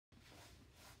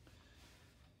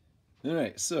All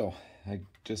right, so I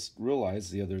just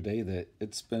realized the other day that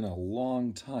it's been a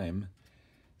long time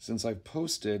since I've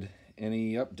posted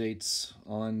any updates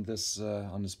on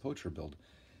this poacher build.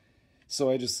 So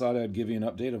I just thought I'd give you an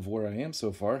update of where I am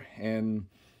so far, and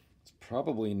it's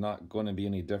probably not going to be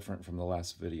any different from the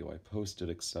last video I posted,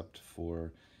 except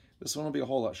for this one will be a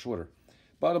whole lot shorter.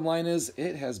 Bottom line is,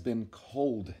 it has been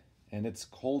cold, and it's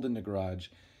cold in the garage,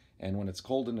 and when it's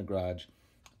cold in the garage,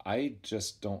 I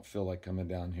just don't feel like coming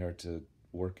down here to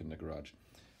work in the garage.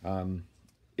 Um,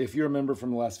 if you remember from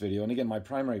the last video, and again, my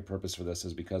primary purpose for this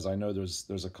is because I know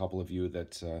there's a couple of you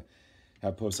that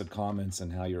have posted comments on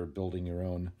how you're building your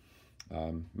own,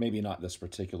 maybe not this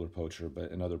particular poacher, but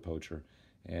another poacher,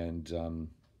 and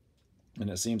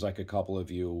it seems like a couple of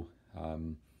you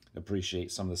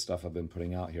appreciate some of the stuff I've been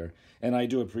putting out here, and I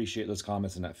do appreciate those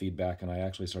comments and that feedback. And I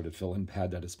actually started feeling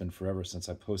bad that it's been forever since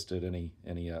I posted any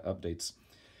updates.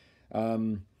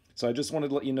 So I just wanted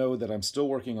to let you know that I'm still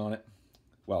working on it.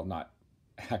 Well, not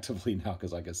actively now,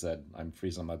 because like I said, I'm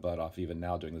freezing my butt off even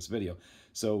now doing this video.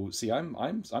 So see,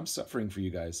 I'm suffering for you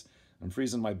guys. I'm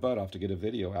freezing my butt off to get a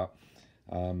video out,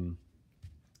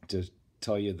 to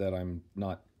tell you that I'm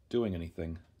not doing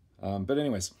anything. But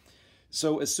anyways,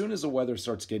 so as soon as the weather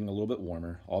starts getting a little bit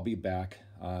warmer, I'll be back,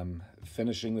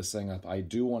 finishing this thing up. I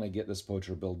do want to get this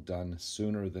poacher build done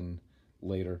sooner than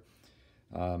later.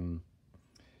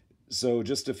 So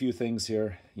just a few things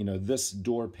here. You know, this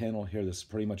door panel here, this is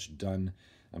pretty much done.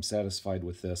 I'm satisfied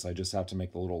with this. I just have to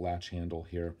make the little latch handle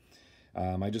here.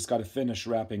 I just got to finish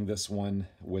wrapping this one,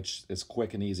 which is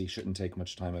quick and easy, shouldn't take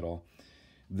much time at all.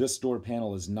 This door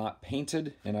panel is not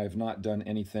painted, and I've not done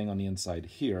anything on the inside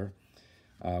here.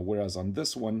 Whereas on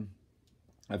this one,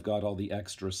 I've got all the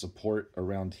extra support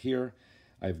around here.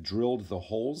 I've drilled the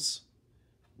holes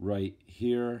right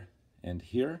here and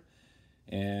here.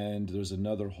 And there's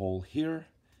another hole here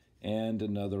and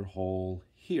another hole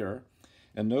here.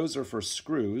 And those are for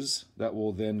screws that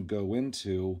will then go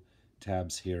into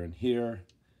tabs here and here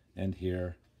and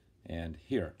here and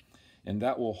here. And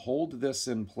that will hold this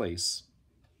in place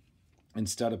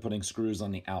instead of putting screws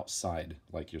on the outside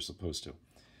like you're supposed to.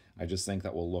 I just think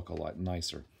that will look a lot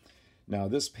nicer. Now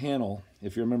this panel,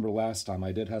 if you remember last time,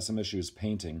 I did have some issues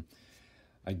painting.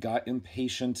 I got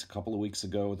impatient a couple of weeks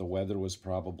ago. The weather was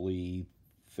probably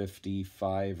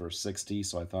 55 or 60,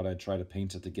 so I thought I'd try to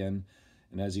paint it again.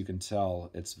 And as you can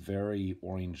tell, it's very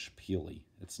orange peely.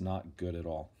 It's not good at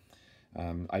all.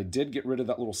 I did get rid of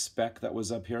that little speck that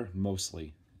was up here,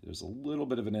 mostly. There's a little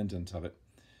bit of an indent of it.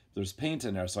 There's paint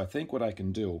in there, so I think what I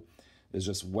can do is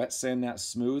just wet sand that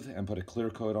smooth and put a clear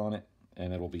coat on it,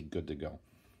 and it'll be good to go.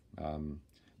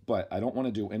 But I don't want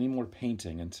to do any more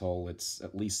painting until it's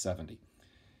at least 70,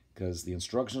 because the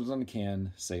instructions on the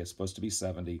can say it's supposed to be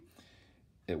 70.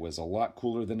 It was a lot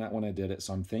cooler than that when I did it,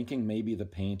 so I'm thinking maybe the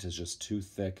paint is just too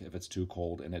thick if it's too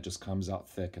cold, and it just comes out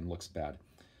thick and looks bad.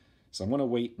 So I'm going to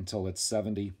wait until it's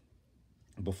 70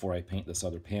 before I paint this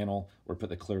other panel or put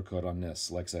the clear coat on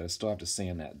this. Like I said, I still have to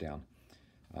sand that down.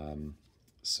 And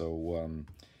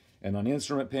on the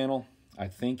instrument panel, I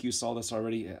think you saw this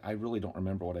already. I really don't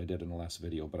remember what I did in the last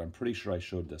video, but I'm pretty sure I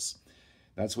showed this.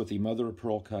 That's with the mother of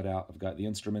pearl cut out. I've got the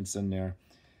instruments in there.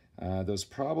 Those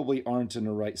probably aren't in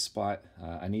the right spot.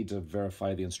 I need to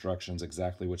verify the instructions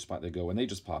exactly which spot they go, and they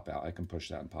just pop out. I can push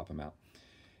that and pop them out.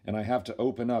 And I have to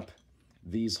open up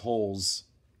these holes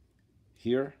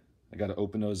here. I got to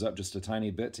open those up just a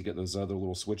tiny bit to get those other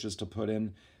little switches to put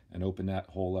in, and open that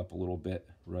hole up a little bit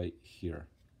right here.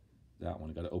 That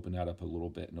one, I got to open that up a little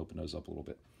bit and open those up a little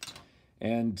bit.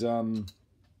 And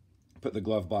put the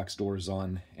glove box doors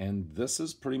on, and this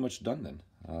is pretty much done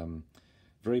then.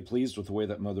 Very pleased with the way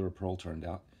that mother of pearl turned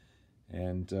out.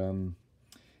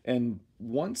 And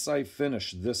once I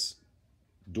finish this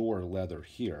door leather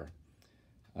here,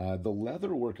 the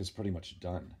leather work is pretty much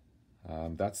done.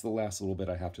 That's the last little bit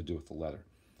I have to do with the leather.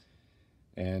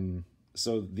 And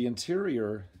so the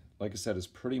interior, like I said, is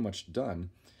pretty much done.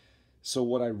 So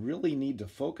what I really need to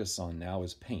focus on now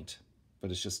is paint, but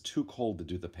it's just too cold to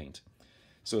do the paint.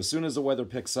 So as soon as the weather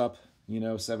picks up,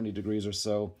 70 degrees or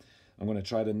so, I'm going to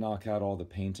try to knock out all the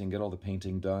painting, get all the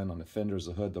painting done on the fenders,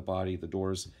 the hood, the body, the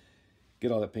doors,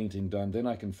 get all that painting done. Then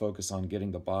I can focus on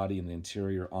getting the body and the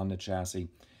interior on the chassis,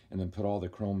 and then put all the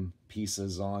chrome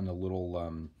pieces on, the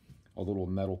little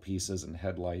metal pieces and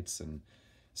headlights, and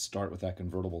start with that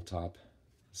convertible top.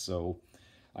 So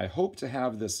I hope to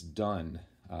have this done,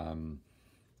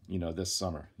 this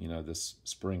summer, this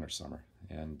spring or summer,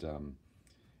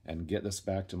 and get this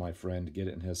back to my friend, get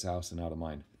it in his house and out of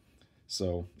mine.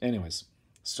 So anyways,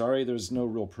 sorry there's no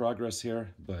real progress here,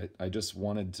 but I just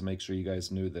wanted to make sure you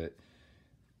guys knew that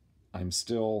I'm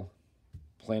still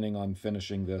planning on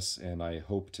finishing this, and I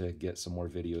hope to get some more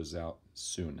videos out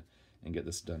soon and get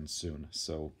this done soon.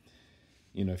 So,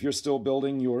 you know, if you're still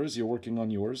building yours, you're working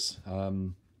on yours,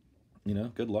 you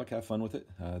know, good luck, have fun with it.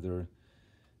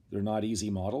 They're not easy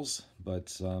models,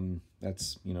 but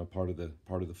that's, you know, part of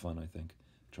the fun, I think,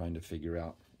 trying to figure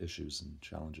out issues and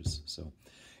challenges. So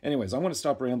anyways, I'm going to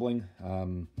stop rambling,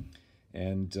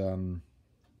 and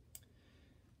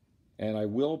I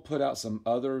will put out some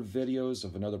other videos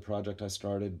of another project I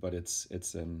started, but it's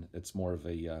more of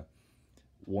a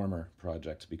warmer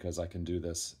project, because I can do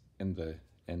this in the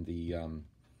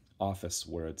office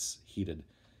where it's heated.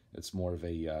 It's more of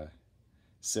a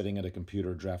sitting at a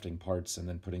computer drafting parts and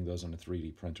then putting those on a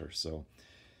 3D printer. So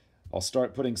I'll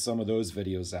start putting some of those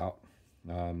videos out.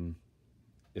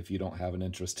 If you don't have an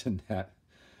interest in that,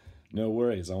 no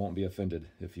worries. I won't be offended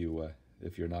if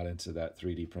you're not into that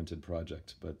 3D printed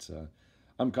project. But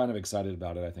I'm kind of excited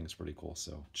about it. I think it's pretty cool.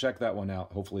 So check that one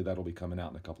out. Hopefully that'll be coming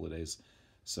out in a couple of days.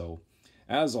 So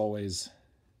as always,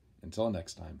 until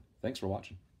next time, thanks for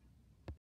watching.